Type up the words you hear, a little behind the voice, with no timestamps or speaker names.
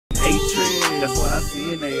That's what I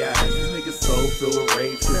see in their eyes. These niggas so filled with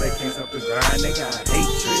rage, cause they can't stop the grind. They got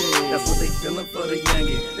hatred. That's what they feeling for the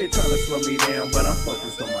youngin'. They tryna slow me down, but I'm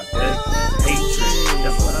focused on my death. Hatred.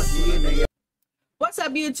 That's what I see in their eyes. What's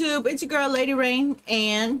up, YouTube? It's your girl, Lady Rain,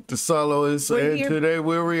 and the Soloist, and today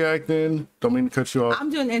we're reacting. Don't mean to cut you off.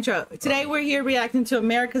 I'm doing the intro. Today we're here reacting to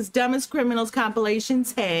America's Dumbest Criminals compilation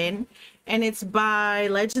 10, and it's by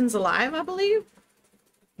Legends Alive, I believe.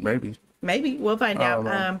 Maybe we'll find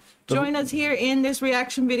out. Join us here in this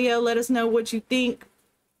reaction video. Let us know what you think.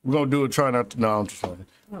 We're gonna do a try not to. No, I'm just fine.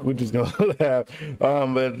 We're just gonna have.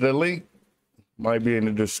 But the link might be in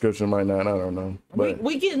the description, might not. I don't know. But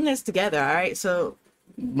we getting this together, all right? So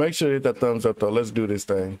make sure to hit that thumbs up, though. Let's do this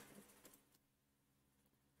thing.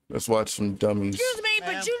 Let's watch some dummies. Excuse me,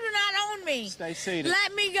 but you do not own me. Stay seated.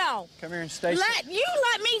 Let me go. Come here and stay seated.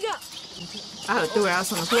 Let me go. I threw her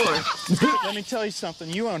ass on the floor. Let me tell you something.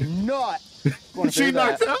 You are not going to She do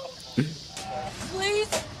that. knocked out?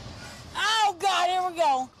 Please. Oh, God, here we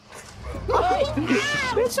go.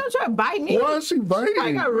 Bitch, don't try to bite me. Why is she biting?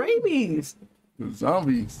 I got rabies.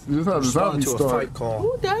 Zombies. This is how the zombies to a start. fight call.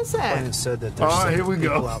 Who does that? And said that there's here we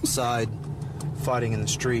people go. outside fighting in the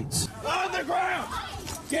streets. On the ground!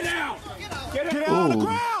 Get out! Get on the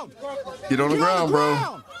ground! Get on the ground,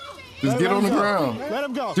 bro. Just get on the ground. Let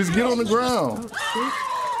him go. Just get on the ground.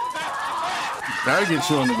 That'll get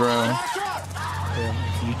you on the ground. Yeah,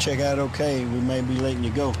 if you check out okay, we may be letting you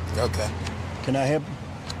go. Okay. Can I help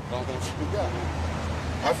you?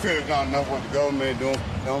 I feel it's not enough what the government doing.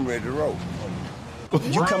 I'm ready to roll.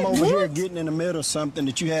 You come over here getting in the middle of something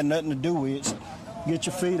that you had nothing to do with. Get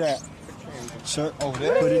your feet out. Sir, over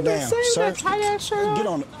there. Put it down. Sir,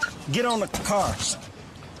 get on the car.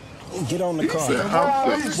 Get on the car.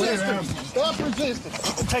 Stop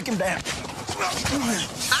resisting. Take him down.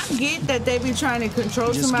 I get that they be trying to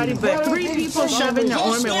control somebody, but 3 people shoving their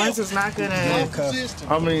arm at once is not gonna.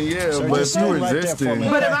 I mean, yeah, Sir, but just if you stand right there resisting. for me.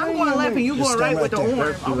 But if I'm going left and you Just going right stand with the right there.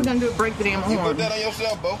 arm, all we're gonna do is break the damn You put arm. that on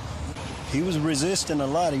yourself, Bo. He was resisting a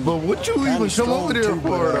lot. But what you even come over there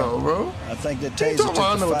for, though, bro? I think that You taser talking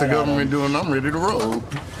about I know what the government doing. I'm ready to roll.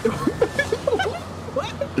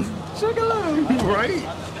 What? Sugarloaf. Right?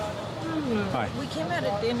 Hi. We came out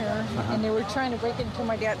at dinner, and they were trying to break into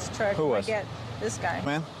my dad's truck. Who was? My dad, this guy.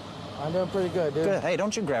 Man? I'm doing pretty good, dude. Good. Hey,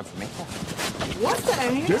 don't you grab for me. What the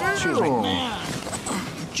hell?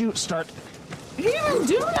 Don't you start. He didn't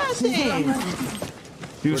do nothing.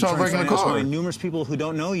 He was trying to break in the car. Numerous people who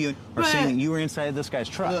don't know you are saying that you were inside this guy's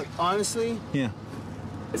truck. Look, honestly, Yeah.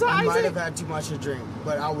 I might have had too much to drink,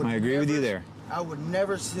 but I agree with you there. I would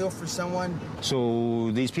never steal for someone.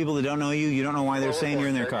 So these people that don't know you, you don't know why they're saying you're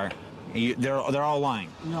in their car. They're all lying.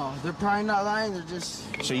 No, they're probably not lying. They're just.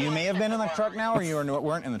 So you may have been in the truck now, or you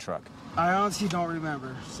weren't in the truck. I honestly don't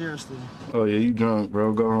remember. Seriously. Oh, yeah, you drunk,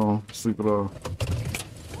 bro. Go home. Sleep it off.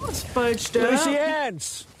 What's fudged up? Where's your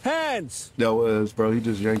hands? Hands! That was, bro. He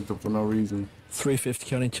just yanked him for no reason. 350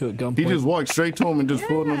 counting 2 at gunpoint. He just walked straight to him and just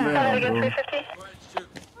pulled him down, bro.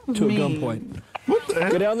 2 at gunpoint. What the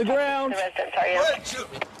heck? Get on the ground!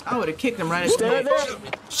 I would have kicked him right at Stay the there!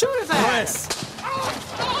 Shoot his ass!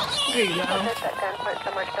 There you go.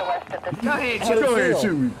 Go ahead, shoot. Go ahead,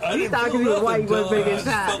 shoot me. He thought he was white, he wasn't making a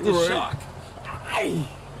shot. Go ahead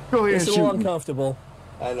and It's a shoot little me. uncomfortable.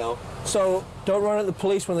 I know. So, don't run at the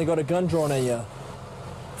police when they got a gun drawn at you.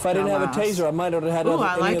 If I didn't have a taser, I might not have had Ooh,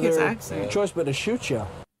 I like any his other accent. choice but to shoot you.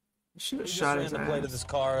 Should have shot his the plate of ass. this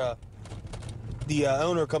car. The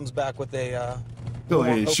owner comes back with a Go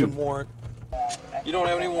ahead, open shoot. warrant. You don't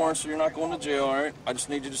have any warrants, so you're not going to jail, all right? I just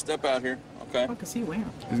need you to step out here, okay? What is he wearing?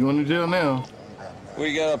 He's going to jail now. What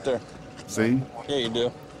you got up there? See? Yeah, you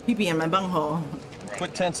do. He be in my bunghole.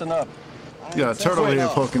 Quit tensing up. You got a turtle head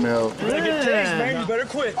poking out. You better get tased, man. You better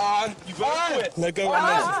quit. You better quit. Let go of me.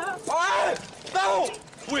 No!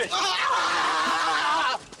 Quit.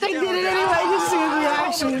 They did it anyway. You see his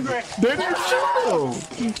reaction. They didn't shoot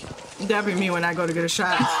him. That'd be me when I go to get a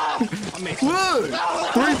shot. Look,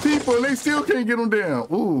 3 people and they still can't get him down.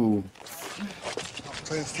 Ooh,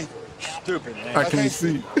 Stupid, man. I can't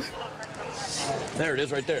see. There it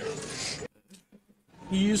is right there.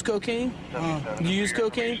 You use cocaine? You use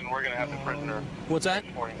cocaine? We're gonna have the prisoner. What's that?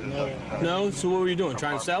 No? So what were you doing?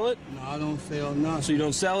 Trying to sell it? No, I don't sell nothing. So you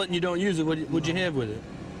don't sell it and you don't use it. What'd you have with it?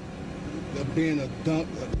 Being a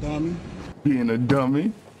dummy. Being a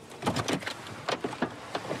dummy.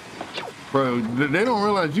 Bro, they don't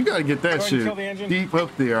realize you gotta get that shit deep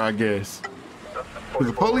up there, I guess. Cause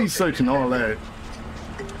the police searching all that.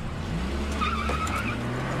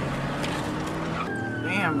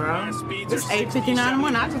 Damn, bro. It's 8:59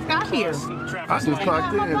 when I just got here. I just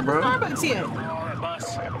clocked in, bro. Starbucks here.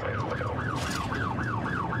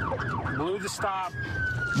 Blue to stop.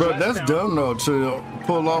 Bro, that's dumb though to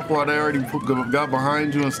pull off while they already got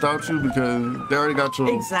behind you and stopped you because they already got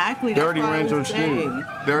your Exactly. They already ran your shit.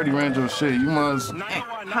 They already ran your shit. You must.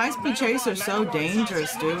 High-speed chase are so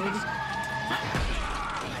dangerous, dude.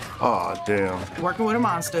 Oh damn. Working with a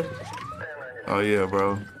monster. Oh yeah,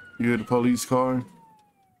 bro. You hit the police car.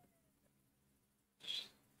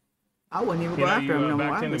 I wouldn't even go after him no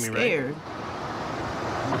more. I was scared.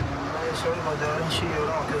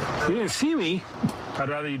 You didn't see me. I'd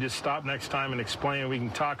rather you just stop next time and explain. We can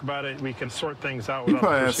talk about it. We can sort things out. You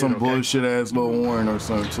probably had some bullshit ass little warrant or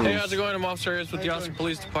something too. Hey, how's it going? I'm Officer Harris with the Austin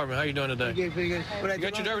Police Department. How you doing today? Pretty good. You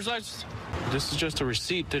got your driver's license? This is just a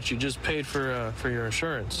receipt that you just paid for your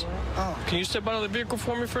insurance. Oh. Can you step out of the vehicle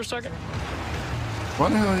for me for a second? Why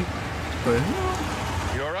the hell?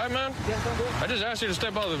 You all right, man? Yes, I'm good. I just asked you to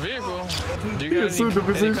step out of the vehicle. Do He you got assumed the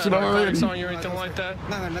any kind position of already. narcotics on you or anything like that?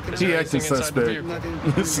 No, nothing. He acting suspect.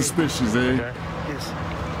 It's suspicious, eh? Okay.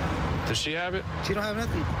 Yes. Does she have it? She don't have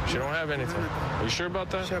nothing. She don't have anything. Are you sure about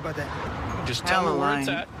that? Sure about that. Just tell me where it's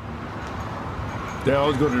at. They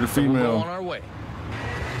always go to the We'll female. go on our way.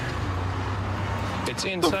 It's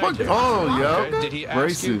inside you. Oh, yeah. Okay. Did he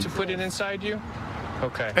ask you Racist. to put it inside you?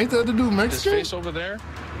 Okay. Ain't that the dude Mexican? His face over there.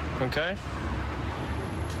 Okay.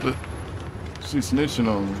 But she's snitching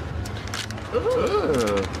on me.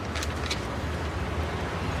 Ugh.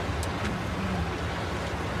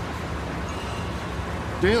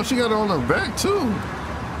 Damn, she got it on her back too.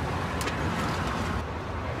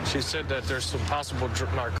 She said that there's some possible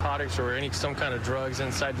narcotics or some kind of drugs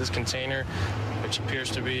inside this container, which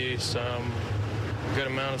appears to be some good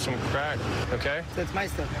amount of some crack. Okay. That's my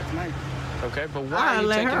stuff. It's mine. Okay, but why are you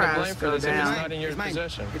taking the blame for this if it's It's not in your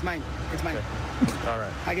possession? It's mine. It's mine. All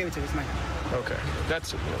right. I gave it to you. It's mine. Okay.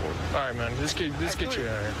 That's all right, man. Let's get you out of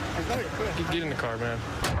here. Get in the car, man.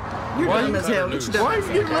 You're dumb as hell. What you doing? Why you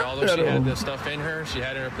getting mad Although at she had him? the stuff in her, she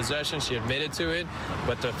had it in her possession, she admitted to it,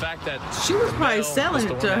 but the fact that She was probably Mel selling was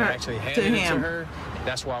the it to one that her- actually to handed it to him. her,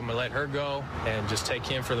 that's why I'm gonna let her go and just take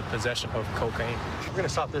him for the possession of cocaine. We're gonna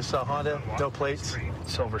stop this Honda, no plates.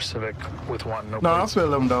 Silver Civic with one, no No, I plates.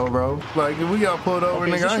 feel him though, bro. Like if we got pulled over,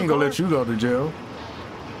 Okay, is nigga, this I ain't your gonna car? let you go to jail.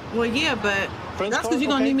 Well, yeah, but Friend's that's car? because you're going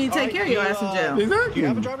to Okay. need me to take All care of right, your you, ass in jail. Exactly. Do you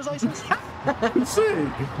have a driver's license? Shit,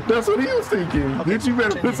 that's what he was thinking. Bitch, you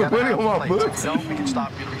better put some money on my books. No, we can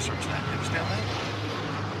stop you and research that. You understand that?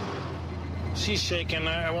 She's shaking.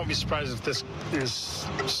 I won't be surprised if this is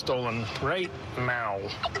stolen right now.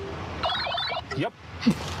 Yep.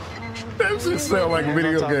 That just sound like a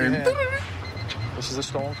video game. This is a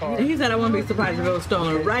stolen car. He said I wouldn't be surprised if it was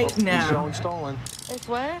stolen right It's now. showing stolen. It's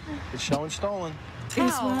what? It's showing stolen. It's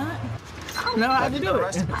what? I don't know how to do it.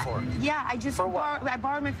 Arrested before. Yeah, I just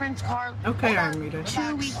borrowed my friend's car. Okay, Armita.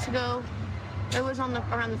 2 weeks ago. It was on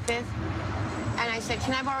around the 5th. And I said,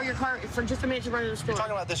 can I borrow your car for just a minute to run to the store? You're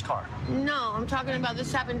talking about this car. No, I'm talking about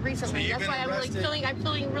this happened recently. So you've That's why been I'm arrested?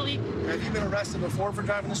 feeling really. Have you been arrested before for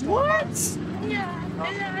driving this store? What? Yeah,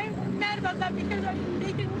 and I'm mad about that because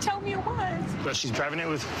they didn't tell me it was. But she's driving it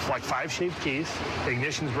with like 5 shaved keys. The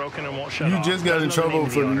ignition's broken and won't shut You off. just got in Doesn't know the trouble name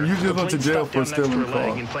of for the owner. you just The went to plate jail stuck for down next to stealing her the leg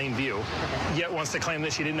car. in plain view. Yet wants to claim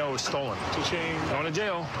that she didn't know it was stolen. Going to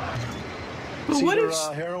jail. But It's what either,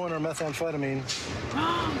 if? heroin or methamphetamine.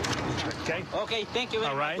 Okay. Okay, thank you.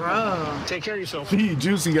 All right. Bro. Take care of yourself. He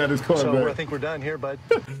Juicy got his car So I back. think we're done here, bud.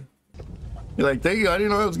 You're like, thank you. I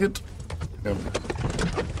didn't know I was good.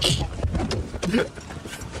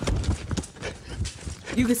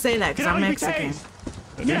 You can say that because I'm Mexican.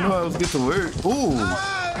 I didn't know I was get to work. Ooh.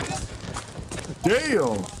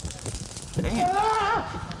 Damn.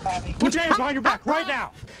 Put your hands behind your back right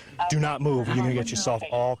now. Do not move. You're going to get yourself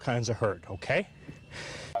all kinds of hurt, okay?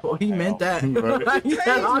 Well, he meant that. Right. He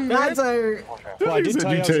said all kinds of hurt. Well, I did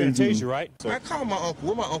tell you I was going to tased tase me. you, right? I called my uncle.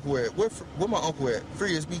 Where my uncle at? Where my uncle at?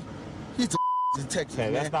 Frisbee. He's the detective,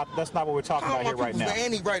 Okay, man. that's not what we're talking about here right now.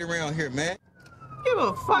 And he right around here, man. Give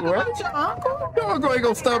a fuck about your uncle? Your uncle ain't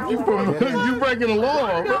gonna stop you from you breaking the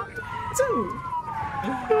law. Too.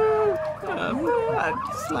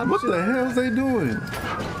 What the hell is they doing?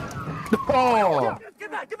 Oh.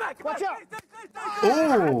 Get back. Watch out.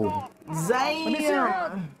 Oh.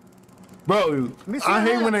 Damn. Bro, I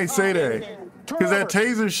hate when they say that. Because that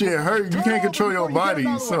taser shit hurt. You can't control your body,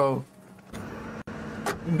 so.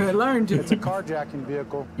 You learned it. It's a carjacking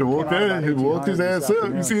vehicle. He woke his ass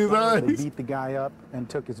up. You see his They eyes? beat the guy up and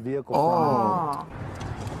took his vehicle Oh.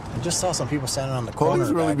 I just saw some people standing on the corner.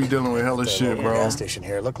 Police really be dealing with hella at the shit, local bro. gas station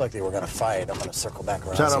here. It looked like they were gonna fight. I'm gonna circle back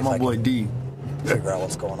around. Shout see out if my I boy can D. Figure out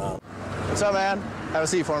what's going on. What's up, man? Have a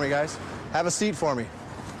seat for me, guys. Have a seat for me.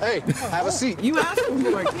 Hey, have a seat. You asked him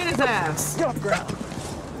for it. Get his ass. Get off the ground.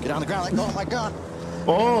 Get on the ground. Let go of my gun.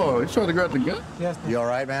 Oh, he's trying to grab the gun? Yes. You all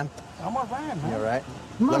right, man? I'm all right, man. You all right?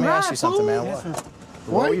 I'm Let me all ask you right, something, man. Yes, sir.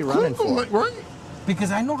 What were you running for? Like, right?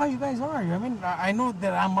 Because I know how you guys are. I mean, I know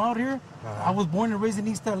that I'm out here. I was born and raised in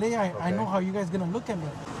East LA. I know how you guys gonna look at me.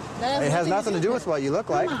 It has nothing to do with what you look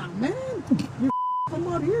like. Come on, man. I'm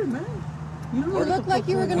out here, man. You You looked like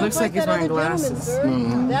you were going to Looks fight like he's that other wearing gentleman, glasses. sir.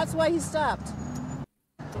 Mm-hmm. That's why he stopped.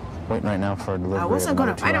 Waiting right now for a delivery. I wasn't going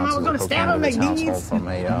to fight him. I was going to stab him like these. From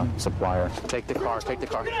a supplier. Take the car. Take the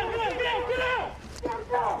car.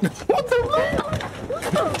 What the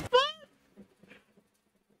fuck?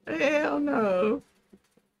 Hell no.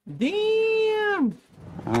 Damn.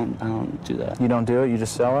 I don't do that. You don't do it? You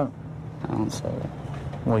just sell it? I don't sell it.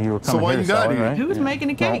 Well, you were coming So why here you to got sell it? it, right? Who's making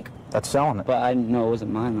the cake? Well, that's selling it. But I know it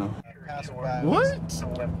wasn't mine, though. What?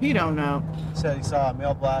 You don't know. Said he saw a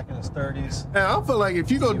male black in his 30s. And I feel like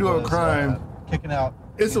if you go do a crime, Kicking out.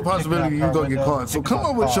 it's a possibility you gonna get caught. So come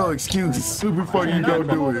up with your excuse before you go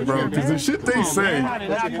do it, bro. Because the shit they say.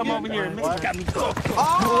 I come over here and got me cooked.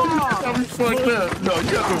 Got me fucked up. No,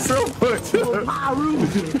 you got yourself fucked up.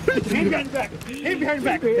 He's behind the back. He's behind the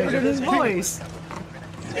back. Look at his voice.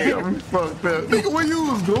 You got me fucked up. Nigga, where you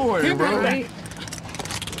was going, bro? Right?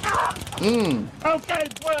 Okay,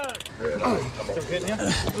 blood.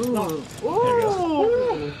 Ooh.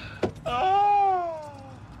 Ooh.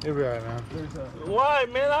 You'll be alright, man. Why,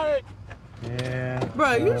 man? Yeah.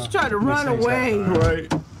 Bro, you just tried to run away.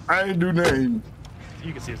 Right. I ain't do nothing.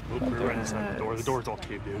 You can see his movement right inside the door. The door's all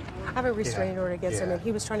taped, dude. I have a restraining order against him, and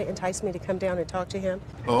he was trying to entice me to come down and talk to him.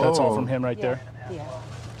 Oh. That's all from him right there? Yeah.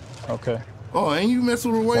 Okay. Oh, ain't you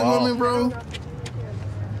messing with a white Wow. woman, bro?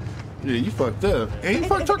 Yeah, you fucked up. And you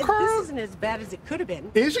fucked your car This up? isn't as bad as it could have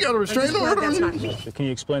been. And she got a restraining I'm just order glad on that's you? not me. Can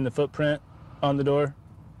you explain the footprint on the door?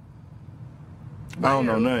 I don't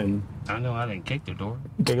know nothing. I know I didn't kick the door.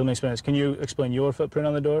 Okay, let me explain this. Can you explain your footprint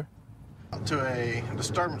on the door? To a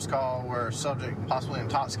disturbance call where a subject possibly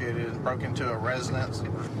intoxicated broke into a residence,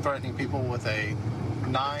 threatening people with a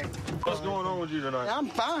knife. What's going on with you tonight? I'm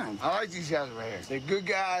fine. I like these guys over here. They're good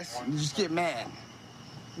guys. You just get mad.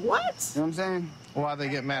 What? You know what I'm saying? Why they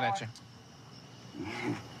get mad at you?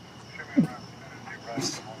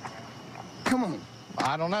 Come on.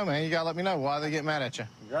 I don't know, man. You gotta let me know why they get mad at you.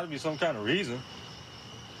 There gotta be some kind of reason.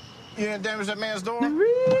 You didn't damage that man's door? No,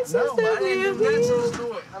 but I didn't do nothing to the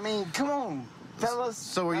door. I mean, come on, fellas.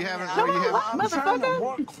 So were you having? I'm trying to motherfucker.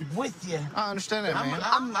 work with you. I understand that, man.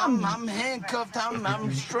 I'm handcuffed. I'm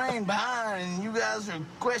restrained behind, and you guys are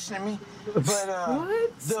questioning me. But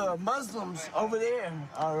the Muslims over there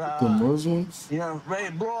are The Muslims? you know, ready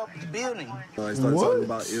to blow up the building. I started talking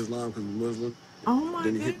about Islam because he's Muslim. Oh my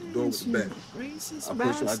Then he hit the door with the bat.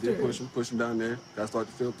 Racist I did push him down there. I started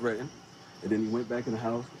to feel threatened. And then he went back in the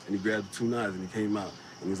house and he grabbed the 2 knives and he came out.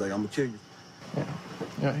 And he was like, I'm gonna kill you.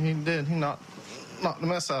 Yeah, he did. He knocked the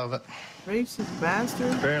mess out of it. Racist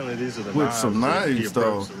bastard. Apparently these are the With knives some that he knives,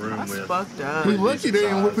 approached though. the room That's with. fucked up. We lucky they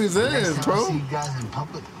didn't whip his ass, bro. See you guys in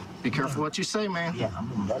public. Be careful what you say, man. Yeah,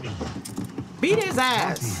 I'm ready. Beat his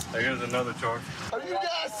ass. Here's another charge. Are you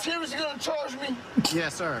guys seriously gonna charge me?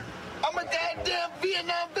 Yes, sir. I'm a goddamn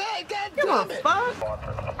Vietnam vet. Give Goddamn a it.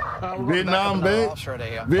 fuck. Vietnam, babe.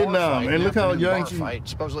 Vietnam. And look how young she.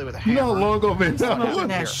 Supposedly with a You know how long ago Vietnam Smoking was?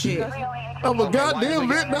 that shit. I'm a goddamn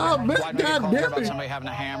Vietnam, man. Goddamn about it. somebody having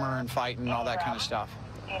a hammer and fighting and all that kind of stuff?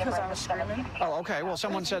 Because I was screaming. Oh, okay. Well,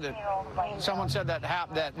 someone said that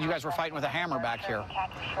that you guys were fighting with a hammer back here.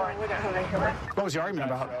 We don't have a hammer. What was the argument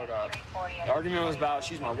about? The argument was about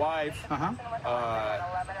she's my wife.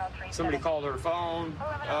 Somebody called her phone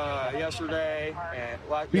yesterday,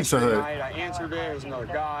 and yesterday night I answered it. It was another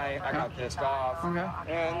guy. I got pissed off. Okay.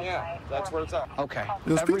 And yeah, that's where it's at. Okay.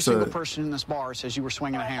 It was Every pizza single Hut. person in this bar says you were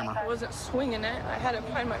swinging a hammer. I wasn't swinging it. I had it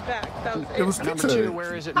behind my back. That was It was Number pizza 2, Hut.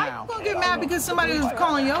 where is it How now? you gonna get mad because somebody was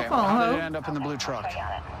calling your Okay, phone, how did it ho? end up in the blue truck?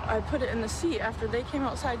 I put it in the seat after they came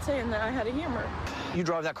outside saying that I had a hammer. You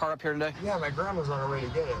drove that car up here today? Yeah, my grandma's on her way to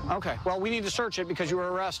get it. Okay. Well, we need to search it because you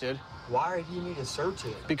were arrested. Why do you need to search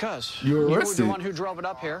it? Because You were were arrested. the one who drove it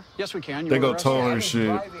up here. Yes, we can. You They were go arrested. tow her shit.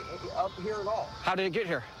 Drive it up here at all. How did it get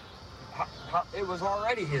here? It was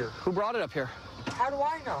already here. Who brought it up here? How do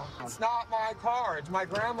I know? It's not my car. It's my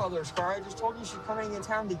grandmother's car. I just told you she's coming in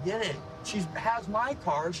town to get it. She has my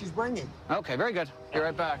car. She's bringing. Okay, very good. Be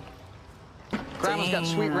right back. Grandma's got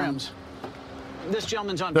sweet rims. This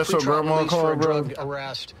gentleman's on That's your pretrial grandma release for car, a bro? drug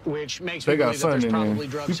arrest, which makes They me got believe that there's something in probably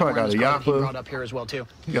there. drugs He somewhere probably in got a this car that he yappa. brought up here as well, too.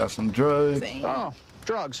 You got some drugs. Oh,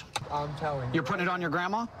 drugs. I'm telling you. You're putting it on your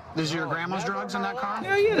grandma? This is your grandma's drugs in that car?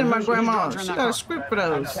 Hell yeah, my Whose grandma. drugs are in She that got a car? script for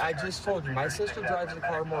those. I just told you, my sister drives the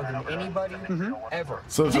car more than anybody ever.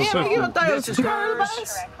 So it's your Damn, you sister. don't thought it was This two is cars?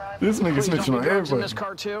 cars. This nigga Please don't snitching be on drugs in everybody. this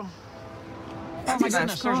car, too. Oh my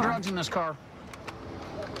goodness, there's drugs in this car.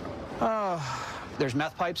 There's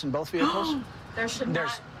meth pipes in both vehicles. There should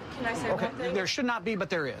not. Can I say one thing? There should not be, but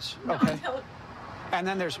there is. Okay. And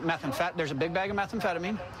then there's methamphetamine. There's a big bag of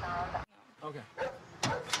methamphetamine. Okay.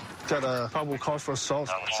 Got a probable cause for assault.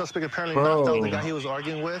 Suspect apparently knocked out the guy he was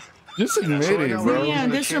arguing with. Just admit it, bro. Yeah,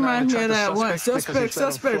 this reminds me of that one. Suspect,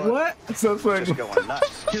 what? Suspect. Just going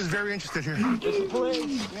nuts. He was very interested here.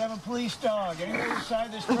 Police, we have a police dog. Anyone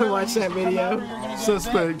inside this Watch that video.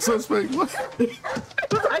 Suspect, what?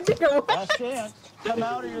 I think I Last chance. Come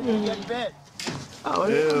out or you're going to get bit. Oh,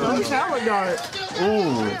 it's shower guard.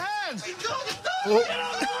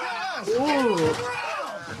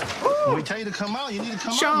 When we tell you to come out, you need to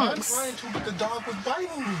come out, man. The dog was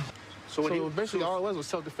biting me. So basically all it was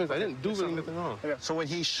self-defense. I didn't do really nothing wrong. Yeah. So when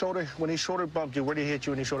he shoulder bumped you, where did he hit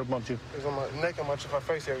you when he shoulder bumped you? It was on my neck and my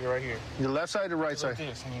face area right here. The left side or right side?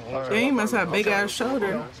 Yeah, he must have a big ass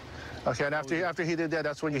shoulder. Okay, and after he did that,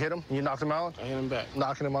 that's when you hit him? You knocked him out? I hit him back.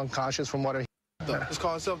 Knocking him unconscious from what I... It's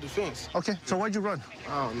called self-defense. Okay, so why'd you run?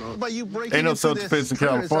 I don't know. But you break Ain't no self-defense in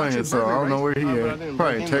California, so I don't know where he at.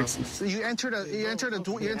 Probably in Texas. So you entered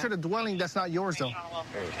a dwelling that's not yours though.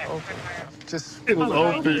 Okay. Just it was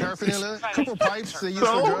open. Paraphernalia, a couple pipes they use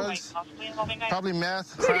for drugs. Probably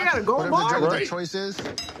meth, crack, whatever the drug of their choice is.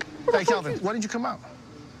 Hey Calvin, why didn't you come out?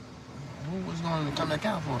 Who was going to come back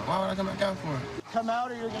out for it? Why would I come back out for it? Come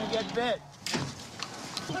out or you're going to get bit.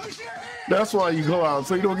 That's why you go out,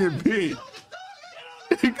 so you don't get bit.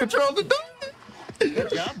 He controls the dog.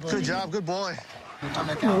 Good job, good boy. Come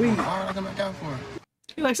back out. Why would I come back out for it?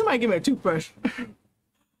 You're like, somebody give me a toothbrush.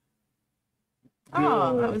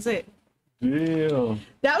 Oh, that was it. Yeah.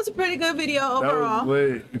 That was a pretty good video overall.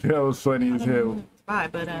 That was funny as hell. Bye,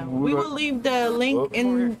 but we will leave the link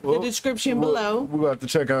in the description below. We'll have to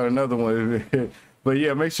check out another one. But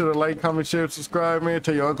yeah, make sure to like, comment, share, subscribe, man.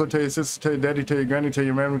 Tell your uncle, tell your sister, tell your daddy, tell your granny, tell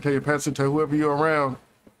your mammy, tell your pastor, tell whoever you're around.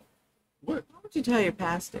 What? Why would you tell your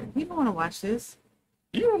pastor? He don't want to watch this.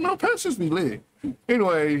 You don't know, pastors be lit.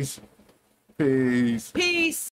 Anyways, peace. Peace.